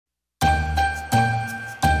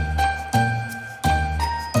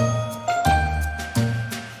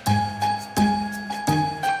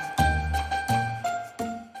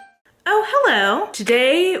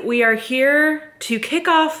Today we are here to kick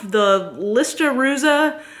off the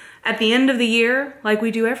Lista-Ruza at the end of the year, like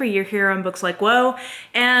we do every year here on Books Like Whoa.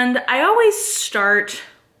 And I always start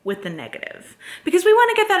with the negative because we want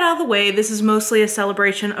to get that out of the way. This is mostly a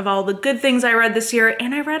celebration of all the good things I read this year,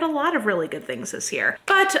 and I read a lot of really good things this year.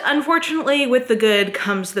 But unfortunately, with the good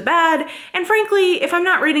comes the bad, and frankly, if I'm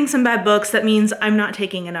not reading some bad books, that means I'm not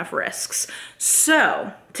taking enough risks.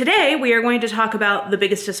 So today we are going to talk about the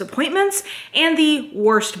biggest disappointments and the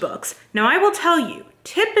worst books. Now I will tell you,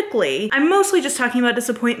 typically, I'm mostly just talking about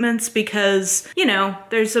disappointments because, you know,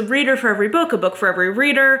 there's a reader for every book, a book for every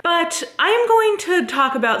reader, but I am going to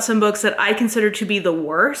talk about some books that I consider to be the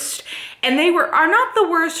worst, and they are not the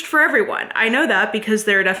worst for everyone. I know that because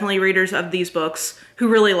there are definitely readers of these books who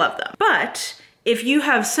really love them. But if you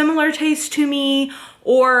have similar taste to me,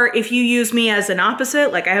 or if you use me as an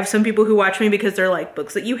opposite, like I have some people who watch me because they're like,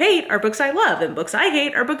 books that you hate are books I love, and books I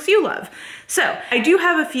hate are books you love. So I do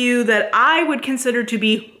have a few that I would consider to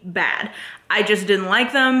be bad. I just didn't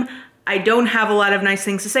like them. I don't have a lot of nice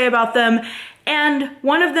things to say about them. And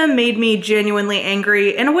one of them made me genuinely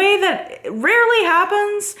angry in a way that rarely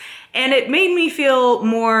happens. And it made me feel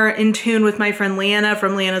more in tune with my friend Leanna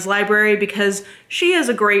from Leanna's Library because she is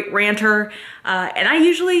a great ranter. And I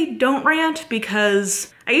usually don't rant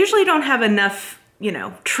because I usually don't have enough, you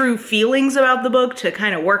know, true feelings about the book to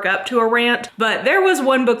kind of work up to a rant. But there was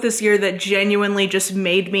one book this year that genuinely just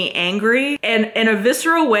made me angry and in a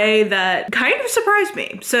visceral way that kind of surprised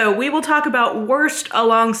me. So we will talk about worst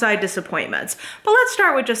alongside disappointments. But let's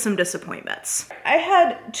start with just some disappointments. I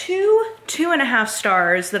had two 2.5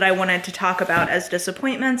 stars that I wanted to talk about as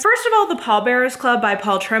disappointments. First of all, The Pallbearers Club by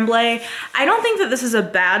Paul Tremblay. I don't think that this is a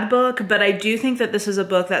bad book, but I do think that this is a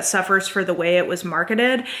book that suffers for the way it was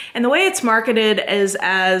marketed. And the way it's marketed is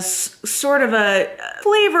as sort of a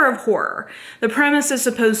flavor of horror. The premise is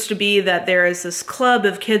supposed to be that there is this club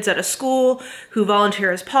of kids at a school who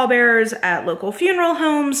volunteer as pallbearers at local funeral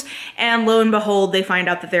homes, and lo and behold, they find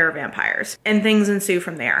out that there are vampires, and things ensue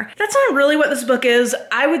from there. That's not really what this book is.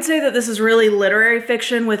 I would say that this is really literary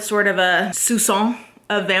fiction with sort of a soupçon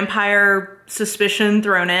of vampire suspicion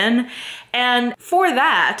thrown in, and for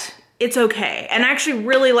that, it's okay. And I actually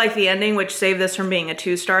really like the ending, which saved this from being a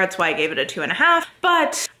 2-star. That's why I gave it a 2.5.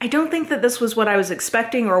 But I don't think that this was what I was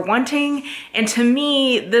expecting or wanting. And to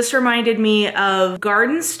me, this reminded me of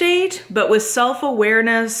Garden State, but with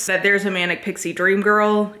self-awareness that there's a manic pixie dream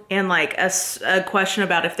girl and like a question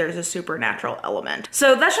about if there's a supernatural element.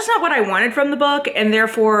 So that's just not what I wanted from the book. And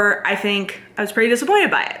therefore, I think I was pretty disappointed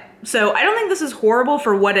by it. So I don't think this is horrible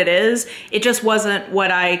for what it is. It just wasn't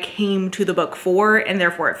what I came to the book for, and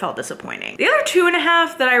therefore it felt disappointing. The other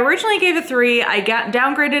 2.5 that I originally gave a 3, I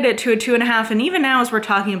downgraded it to a 2.5, and even now as we're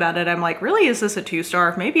talking about it, I'm like, really, is this a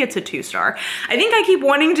 2-star? Maybe it's a 2-star. I think I keep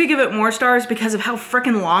wanting to give it more stars because of how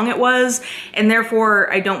freaking long it was, and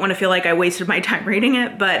therefore I don't want to feel like I wasted my time reading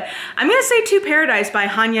it, but I'm gonna say To Paradise by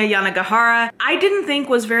Hanya Yanagihara, I didn't think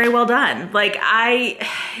was very well done. Like,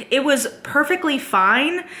 it was perfectly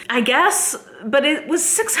fine, I guess, but it was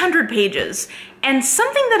 600 pages. And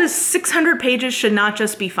something that is 600 pages should not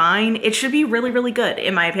just be fine, it should be really, really good,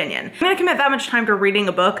 in my opinion. I'm gonna commit that much time to reading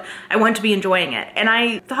a book, I want to be enjoying it. And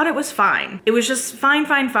I thought it was fine. It was just fine,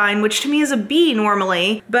 fine, fine, which to me is a B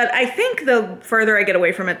normally, but I think the further I get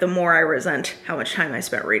away from it, the more I resent how much time I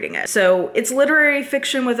spent reading it. So it's literary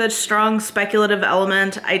fiction with a strong speculative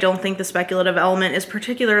element. I don't think the speculative element is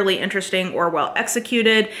particularly interesting or well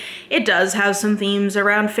executed. It does have some themes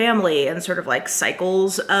around family and sort of like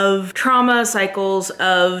cycles of trauma, cycles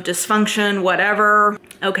of dysfunction, whatever.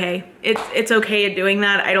 Okay, it's okay at doing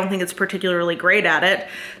that. I don't think it's particularly great at it.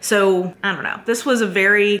 So I don't know. This was a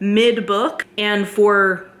very mid book, and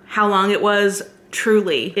for how long it was,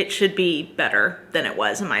 truly, it should be better than it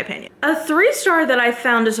was, in my opinion. A 3-star that I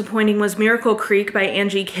found disappointing was Miracle Creek by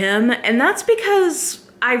Angie Kim, and that's because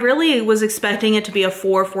I really was expecting it to be a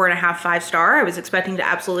 4, 4.5, 5-star. I was expecting to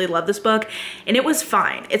absolutely love this book, and it was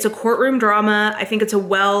fine. It's a courtroom drama. I think it's a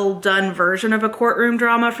well-done version of a courtroom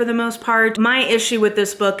drama for the most part. My issue with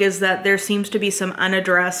this book is that there seems to be some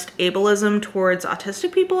unaddressed ableism towards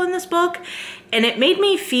autistic people in this book, and it made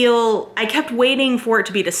me feel, I kept waiting for it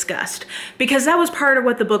to be discussed, because that was part of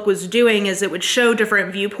what the book was doing, is it would show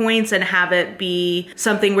different viewpoints and have it be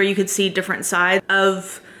something where you could see different sides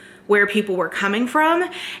of where people were coming from.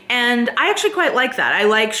 And I actually quite like that. I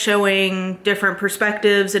like showing different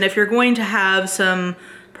perspectives, and if you're going to have some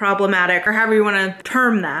problematic, or however you want to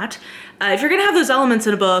term that, if you're gonna have those elements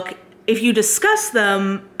in a book, if you discuss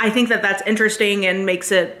them, I think that that's interesting and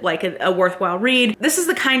makes it like a worthwhile read. This is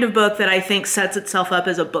the kind of book that I think sets itself up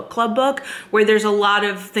as a book club book where there's a lot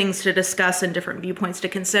of things to discuss and different viewpoints to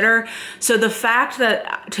consider. So the fact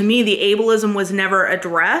that, to me, the ableism was never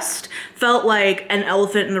addressed felt like an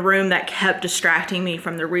elephant in the room that kept distracting me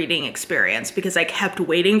from the reading experience, because I kept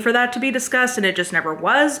waiting for that to be discussed and it just never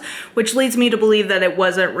was, which leads me to believe that it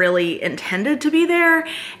wasn't really intended to be there,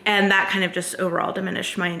 and that kind of just overall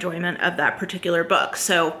diminished my enjoyment of that particular book.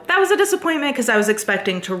 So that was a disappointment because I was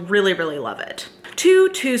expecting to really, really love it.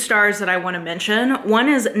 Two stars that I want to mention. One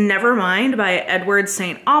is Nevermind by Edward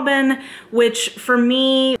St. Aubin, which for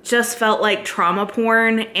me just felt like trauma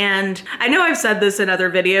porn. And I know I've said this in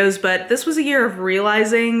other videos, but this was a year of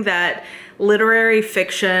realizing that literary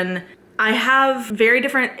fiction, I have very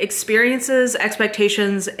different experiences,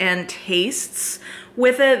 expectations, and tastes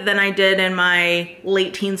with it than I did in my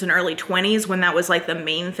late teens and early 20s when that was like the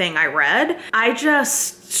main thing I read. I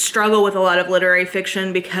just struggle with a lot of literary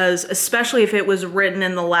fiction because, especially if it was written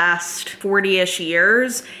in the last 40-ish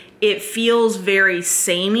years, it feels very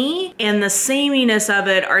samey, and the sameness of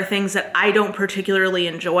it are things that I don't particularly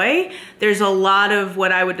enjoy. There's a lot of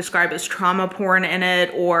what I would describe as trauma porn in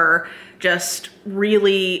it, or just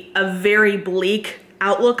really a very bleak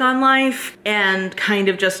outlook on life and kind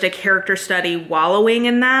of just a character study wallowing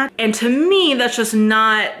in that. And to me, that's just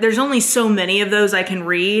not, there's only so many of those I can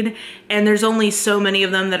read, and there's only so many of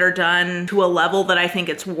them that are done to a level that I think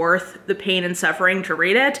it's worth the pain and suffering to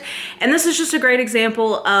read it. And this is just a great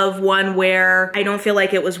example of one where I don't feel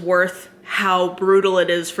like it was worth how brutal it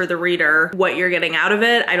is for the reader, what you're getting out of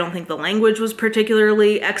it. I don't think the language was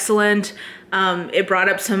particularly excellent. It brought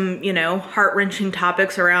up some, heart-wrenching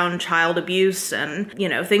topics around child abuse and,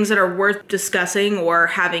 things that are worth discussing or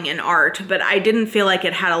having in art, but I didn't feel like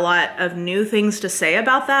it had a lot of new things to say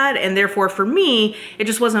about that, and therefore for me, it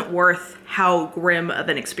just wasn't worth how grim of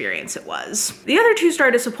an experience it was. The other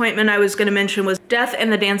two-star disappointment I was gonna mention was Death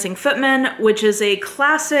and the Dancing Footman, which is a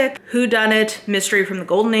classic whodunit mystery from the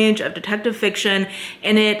golden age of detective fiction,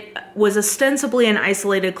 and it was ostensibly an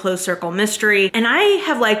isolated closed circle mystery. And I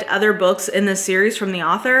have liked other books in this series from the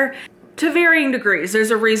author to varying degrees.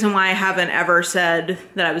 There's a reason why I haven't ever said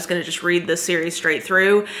that I was gonna just read this series straight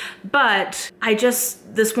through, but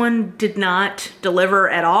this one did not deliver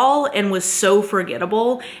at all and was so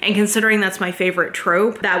forgettable. And considering that's my favorite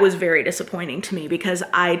trope, that was very disappointing to me, because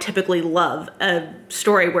I typically love a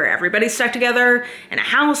story where everybody's stuck together in a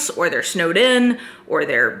house, or they're snowed in, or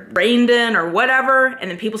they're reined in, or whatever,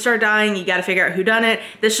 and then people start dying, you gotta figure out who done it.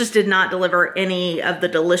 This just did not deliver any of the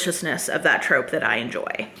deliciousness of that trope that I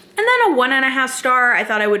enjoy. And then a 1.5 star I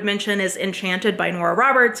thought I would mention is Enchanted by Nora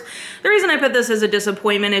Roberts. The reason I put this as a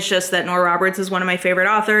disappointment is just that Nora Roberts is one of my favorite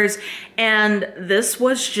authors, and this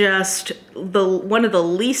was just one of the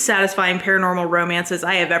least satisfying paranormal romances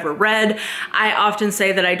I have ever read. I often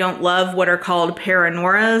say that I don't love what are called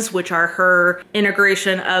paranoras, which are her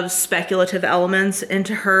integration of speculative elements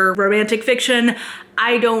into her romantic fiction.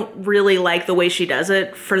 I don't really like the way she does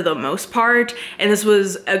it for the most part, and this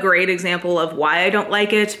was a great example of why I don't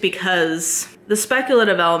like it, because the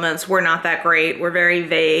speculative elements were not that great, were very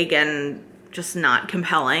vague and just not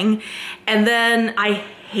compelling. And then I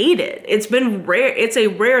hate it. It's been rare. It's a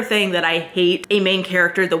rare thing that I hate a main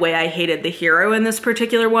character the way I hated the hero in this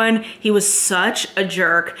particular one. He was such a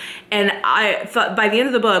jerk. And I thought by the end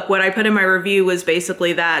of the book, what I put in my review was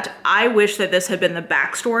basically that I wish that this had been the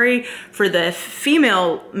backstory for the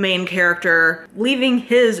female main character leaving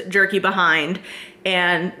his jerky behind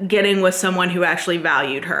and getting with someone who actually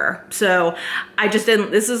valued her. So I just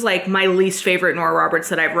didn't, this is like my least favorite Nora Roberts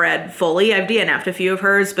that I've read fully. I've DNF'd a few of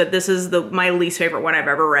hers, but this is my least favorite one I've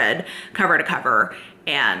ever read cover to cover.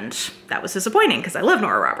 And that was disappointing because I love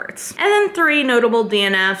Nora Roberts. And then 3 notable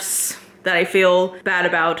DNFs that I feel bad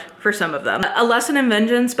about for some of them. A Lesson in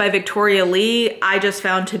Vengeance by Victoria Lee, I just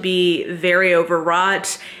found to be very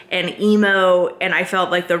overwrought and emo, and I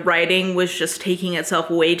felt like the writing was just taking itself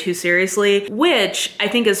way too seriously, which I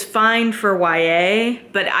think is fine for YA,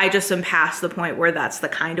 but I just am past the point where that's the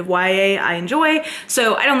kind of YA I enjoy.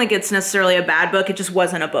 So I don't think it's necessarily a bad book, it just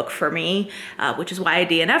wasn't a book for me, which is why I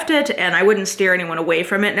DNF'd it, and I wouldn't steer anyone away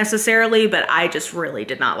from it necessarily, but I just really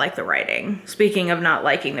did not like the writing. Speaking of not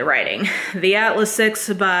liking the writing, The Atlas 6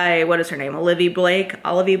 by, what is her name, Olivia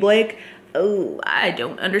Blake? Oh, I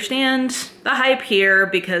don't understand the hype here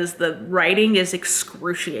because the writing is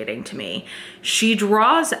excruciating to me. She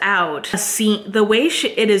draws out a scene, the way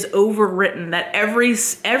it is overwritten, that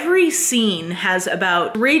every scene has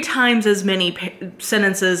about 3 times as many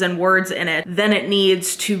sentences and words in it than it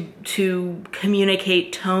needs to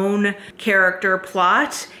communicate tone, character,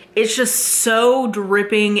 plot. It's just so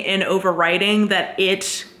dripping in overwriting that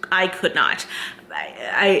I could not.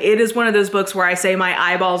 It is one of those books where I say my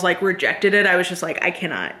eyeballs like rejected it. I was just like, I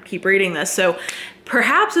cannot keep reading this. So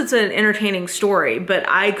perhaps it's an entertaining story, but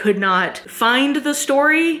I could not find the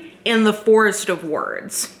story in the forest of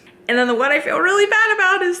words. And then the one I feel really bad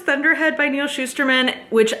about is Thunderhead by Neil Shusterman,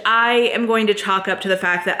 which I am going to chalk up to the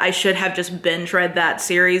fact that I should have just binge read that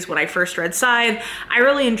series when I first read Scythe. I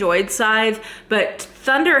really enjoyed Scythe, but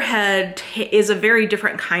Thunderhead is a very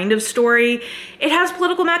different kind of story. It has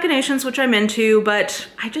political machinations, which I'm into, but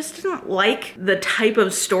I just didn't like the type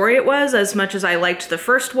of story it was as much as I liked the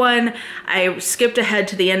first one. I skipped ahead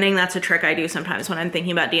to the ending. That's a trick I do sometimes when I'm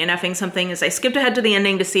thinking about DNFing something, is I skipped ahead to the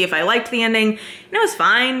ending to see if I liked the ending. And it was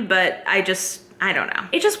fine, but I don't know.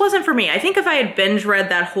 It just wasn't for me. I think if I had binge read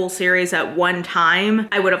that whole series at one time,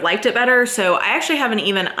 I would have liked it better. So I actually haven't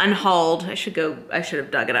even unhauled. I should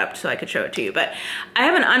have dug it up so I could show it to you, but I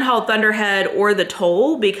haven't unhauled Thunderhead or The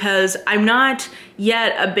Toll because I'm not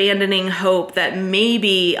yet abandoning hope that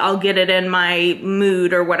maybe I'll get it in my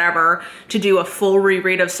mood or whatever to do a full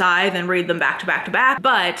reread of Scythe and read them back to back to back.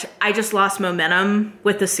 But I just lost momentum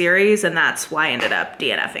with the series, and that's why I ended up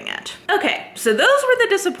DNFing it. Okay, so those were the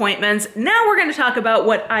disappointments. Now we're gonna talk about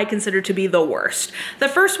what I consider to be the worst. The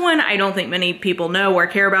first one I don't think many people know or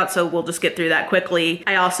care about, so we'll just get through that quickly.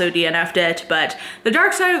 I also DNF'd it, but The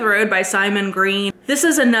Dark Side of the Road by Simon Green. This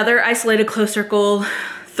is another isolated close circle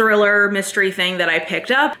thriller mystery thing that I picked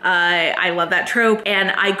up. I love that trope,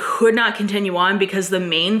 and I could not continue on because the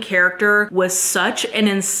main character was such an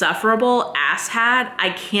insufferable asshat.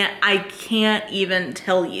 I can't even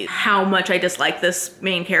tell you how much I dislike this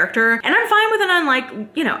main character. And I'm fine with an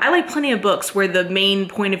unlike, you know, I like plenty of books where the main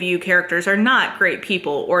point of view characters are not great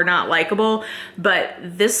people or not likable, but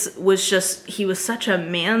this was just, he was such a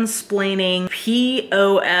mansplaining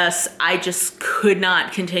POS. I just could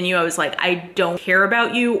not continue. I was like, I don't care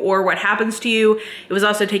about you or what happens to you. It was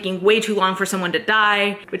also taking way too long for someone to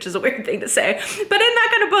die, which is a weird thing to say. But in that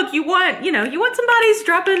kind of book, you want, you know, you want some bodies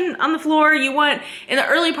dropping on the floor. You want, in the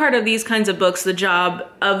early part of these kinds of books, the job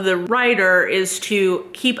of the writer is to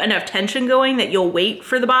keep enough tension going that you'll wait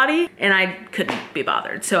for the body. And I couldn't be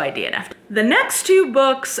bothered, so I DNF'd. The next two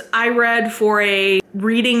books I read for a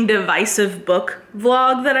reading divisive book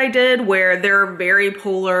vlog that I did, where there are very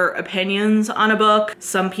polar opinions on a book.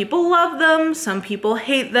 Some people love them, some people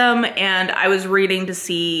hate them, and I was reading to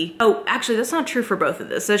see, oh, actually that's not true for both of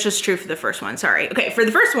this. That's just true for the first one, sorry. Okay, for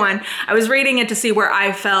the first one, I was reading it to see where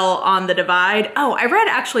I fell on the divide. Oh, I read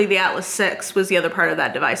actually The Atlas 6 was the other part of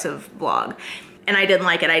that divisive vlog. And I didn't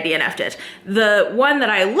like it, I DNF'd it. The one that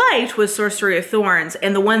I liked was Sorcery of Thorns,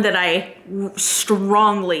 and the one that I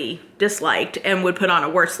strongly disliked and would put on a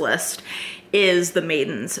worse list is The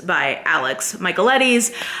Maidens by Alex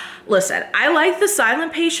Michaelides. Listen, I like The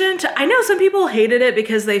Silent Patient. I know some people hated it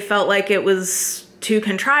because they felt like it was too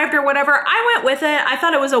contrived or whatever. I went with it. I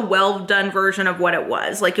thought it was a well-done version of what it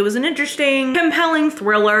was. Like, it was an interesting, compelling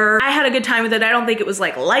thriller. I had a good time with it. I don't think it was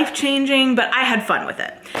like life-changing, but I had fun with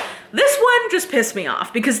it. This one just pissed me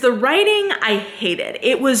off because the writing I hated.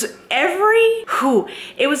 It was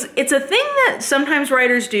it's a thing that sometimes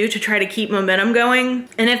writers do to try to keep momentum going.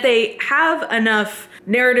 And if they have enough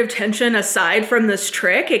narrative tension aside from this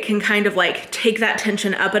trick, it can kind of like take that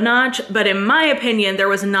tension up a notch. But in my opinion, there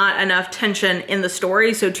was not enough tension in the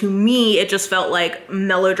story. So to me, it just felt like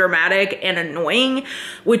melodramatic and annoying,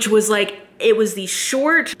 which was like, it was these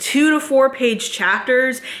short 2 to 4 page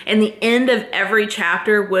chapters, and the end of every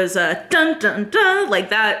chapter was a dun dun dun, like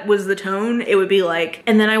that was the tone. It would be like,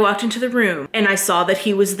 and then I walked into the room and I saw that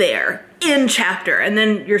he was there in chapter, and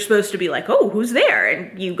then you're supposed to be like, oh, who's there?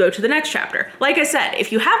 And you go to the next chapter. Like I said,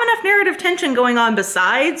 if you have enough narrative tension going on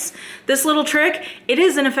besides this little trick, it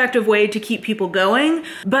is an effective way to keep people going.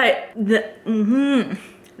 But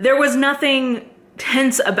there was nothing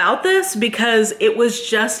tense about this because it was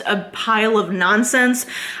just a pile of nonsense.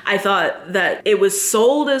 I thought that it was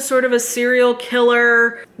sold as sort of a serial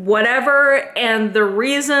killer, whatever, and the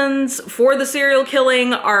reasons for the serial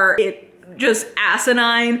killing are just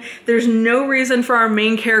asinine. There's no reason for our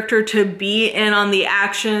main character to be in on the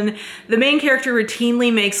action. The main character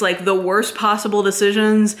routinely makes like the worst possible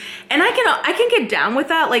decisions, and I can get down with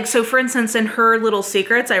that. Like, so for instance, in Her Little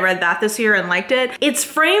Secrets, I read that this year and liked it. It's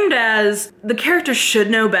framed as the character should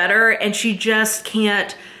know better and she just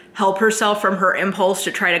can't help herself from her impulse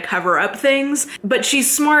to try to cover up things. But she's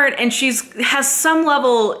smart and has some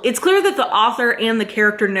level, it's clear that the author and the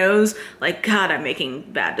character knows, like, God, I'm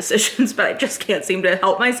making bad decisions, but I just can't seem to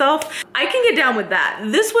help myself. I can get down with that.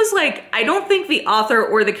 This was like, I don't think the author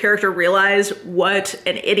or the character realized what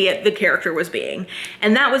an idiot the character was being.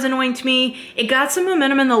 And that was annoying to me. It got some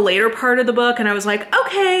momentum in the later part of the book and I was like,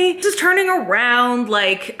 okay, this is turning around.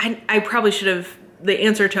 Like, I probably should have, the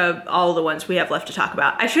answer to all the ones we have left to talk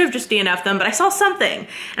about, I should have just DNF'd them, but I saw something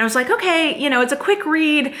and I was like, okay, you know, it's a quick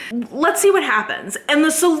read. Let's see what happens. And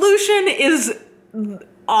the solution is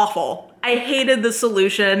awful. I hated the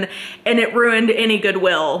solution and it ruined any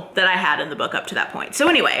goodwill that I had in the book up to that point. So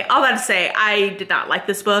anyway, all that to say, I did not like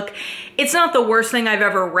this book. It's not the worst thing I've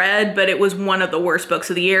ever read, but it was one of the worst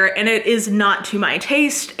books of the year and it is not to my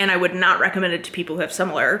taste and I would not recommend it to people who have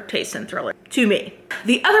similar taste in thriller to me.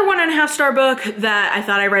 The other 1.5 star book that I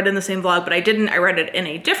thought I read in the same vlog, but I didn't, I read it in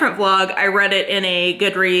a different vlog. I read it in a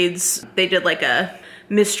Goodreads. They did like a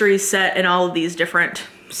mystery set in all of these different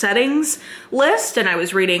settings list and I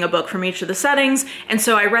was reading a book from each of the settings and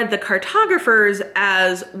so I read The Cartographers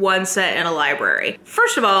as one set in a library.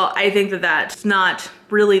 First of all, I think that that's not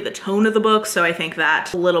really the tone of the book, so I think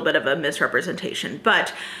that's a little bit of a misrepresentation.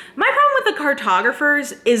 But my problem with The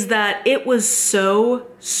Cartographers is that it was so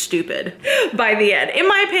stupid by the end, in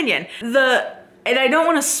my opinion. And I don't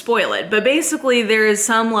want to spoil it, but basically there is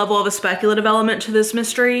some level of a speculative element to this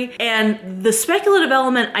mystery, and the speculative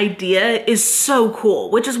element idea is so cool,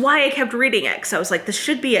 which is why I kept reading it, because I was like, this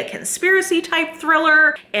should be a conspiracy type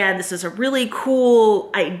thriller, and this is a really cool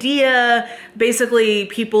idea. Basically,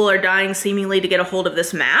 people are dying seemingly to get a hold of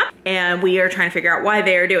this map, and we are trying to figure out why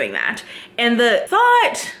they are doing that. And the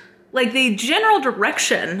thought, like the general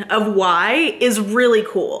direction of why is really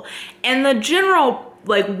cool, and the general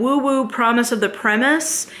like woo-woo promise of the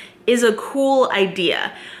premise is a cool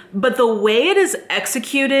idea. But the way it is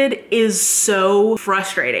executed is so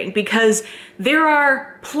frustrating because there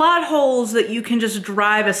are plot holes that you can just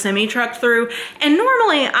drive a semi-truck through. And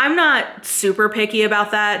normally I'm not super picky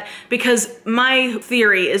about that because my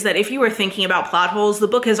theory is that if you are thinking about plot holes, the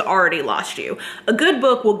book has already lost you. A good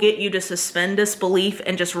book will get you to suspend disbelief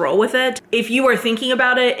and just roll with it. If you are thinking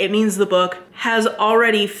about it, it means the book has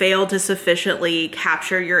already failed to sufficiently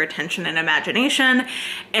capture your attention and imagination.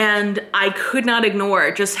 And I could not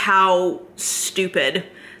ignore just how stupid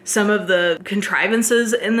some of the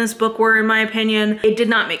contrivances in this book were, in my opinion. It did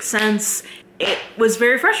not make sense. It was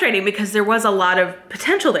very frustrating because there was a lot of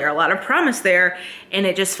potential there, a lot of promise there, and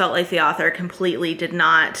it just felt like the author completely did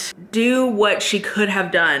not do what she could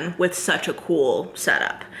have done with such a cool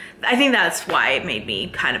setup. I think that's why it made me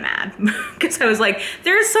kind of mad because I was like,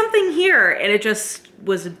 there's something here, and it just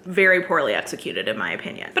was very poorly executed in my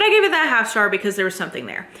opinion. But I gave it that 1/2 star because there was something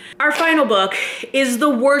there. Our final book is the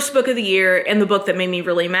worst book of the year and the book that made me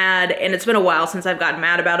really mad, and it's been a while since I've gotten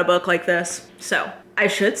mad about a book like this. So I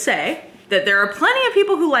should say that there are plenty of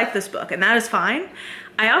people who like this book, and that is fine.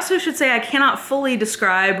 I also should say I cannot fully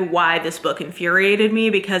describe why this book infuriated me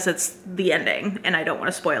because it's the ending and I don't want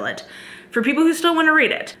to spoil it for people who still want to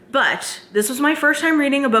read it. But this was my first time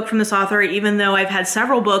reading a book from this author, even though I've had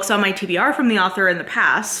several books on my TBR from the author in the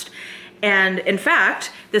past. And in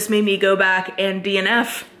fact, this made me go back and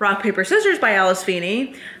DNF Rock, Paper, Scissors by Alice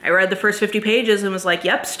Feeney. I read the first 50 pages and was like,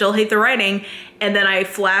 yep, still hate the writing. And then I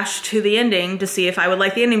flashed to the ending to see if I would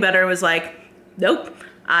like the ending better and was like, nope,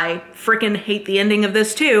 I freaking hate the ending of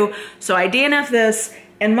this too. So I DNF'd this,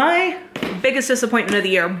 and my biggest disappointment of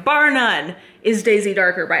the year, bar none, is Daisy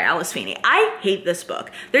Darker by Alice Feeney. I hate this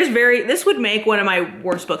book. This would make one of my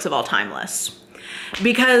worst books of all time lists.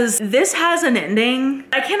 Because this has an ending.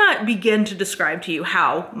 I cannot begin to describe to you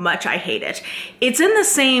how much I hate it. It's in the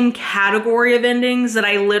same category of endings that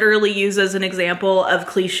I literally use as an example of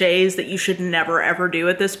cliches that you should never ever do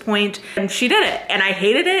at this point. And she did it, and I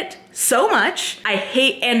hated it so much.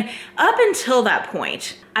 And up until that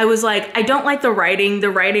point, I was like, I don't like the writing. The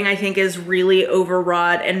writing, I think, is really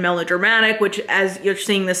overwrought and melodramatic, which, as you're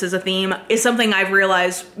seeing this as a theme, is something I've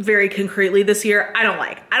realized very concretely this year I don't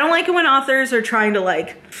like. I don't like it when authors are trying to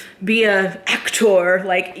like be a actor.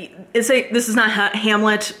 Like, this is not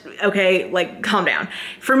Hamlet, okay, like calm down.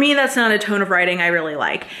 For me, that's not a tone of writing I really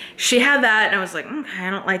like. She had that and I was like, okay, I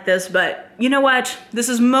don't like this, but you know what? This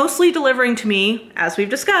is mostly delivering to me, as we've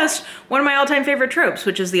discussed, one of my all-time favorite tropes,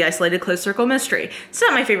 which is the isolated closed circle mystery. It's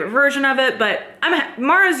not my favorite version of it, but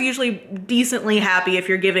Mara's usually decently happy if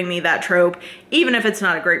you're giving me that trope, even if it's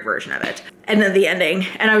not a great version of it. And then the ending,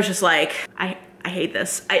 and I was just like, I hate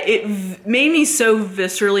this. It made me so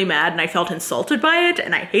viscerally mad and I felt insulted by it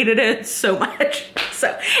and I hated it so much.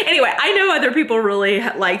 So anyway, I know other people really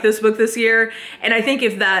like this book this year. And I think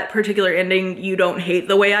if that particular ending you don't hate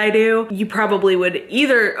the way I do, you probably would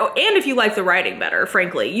either, oh, and if you like the writing better,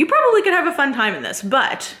 frankly, you probably could have a fun time in this.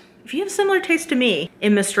 But if you have similar taste to me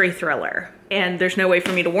in mystery thriller, and there's no way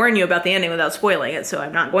for me to warn you about the ending without spoiling it, so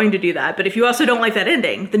I'm not going to do that. But if you also don't like that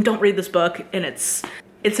ending, then don't read this book, and it's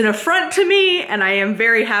an affront to me, and I am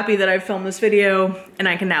very happy that I've filmed this video, and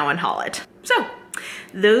I can now unhaul it. So,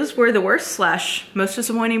 those were the worst / most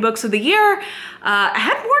disappointing books of the year. I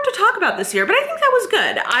had more to talk about this year, but I think that was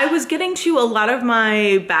good. I was getting to a lot of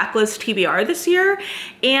my backlist TBR this year,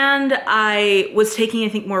 and I was taking, I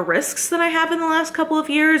think, more risks than I have in the last couple of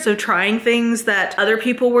years of trying things that other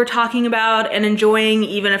people were talking about and enjoying,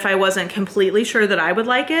 even if I wasn't completely sure that I would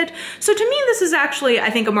like it. So to me, this is actually, I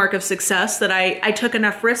think, a mark of success that I took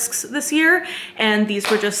enough risks this year, and these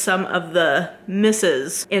were just some of the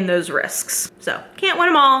misses in those risks. So can't win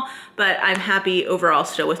them all, but I'm happy overall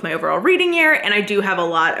still with my overall reading year, and I do have a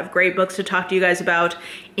lot of great books to talk to you guys about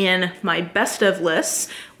in my best of lists,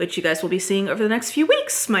 which you guys will be seeing over the next few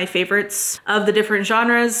weeks. My favorites of the different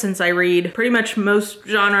genres, since I read pretty much most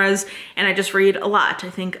genres, and I just read a lot. I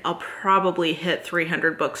think I'll probably hit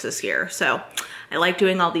 300 books this year. So I like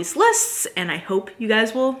doing all these lists, and I hope you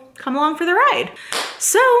guys will come along for the ride.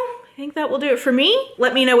 So I think that will do it for me.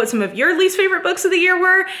 Let me know what some of your least favorite books of the year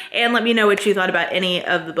were, and let me know what you thought about any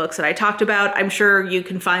of the books that I talked about. I'm sure you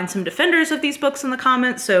can find some defenders of these books in the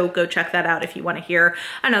comments, so go check that out if you want to hear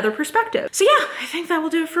another perspective. So yeah, I think that will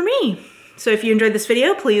do it for me. So if you enjoyed this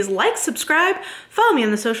video, please like, subscribe, follow me on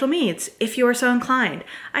the social medias if you are so inclined.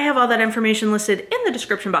 I have all that information listed in the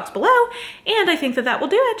description box below, and I think that that will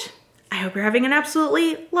do it. I hope you're having an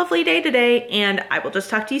absolutely lovely day today, and I will just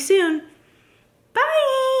talk to you soon.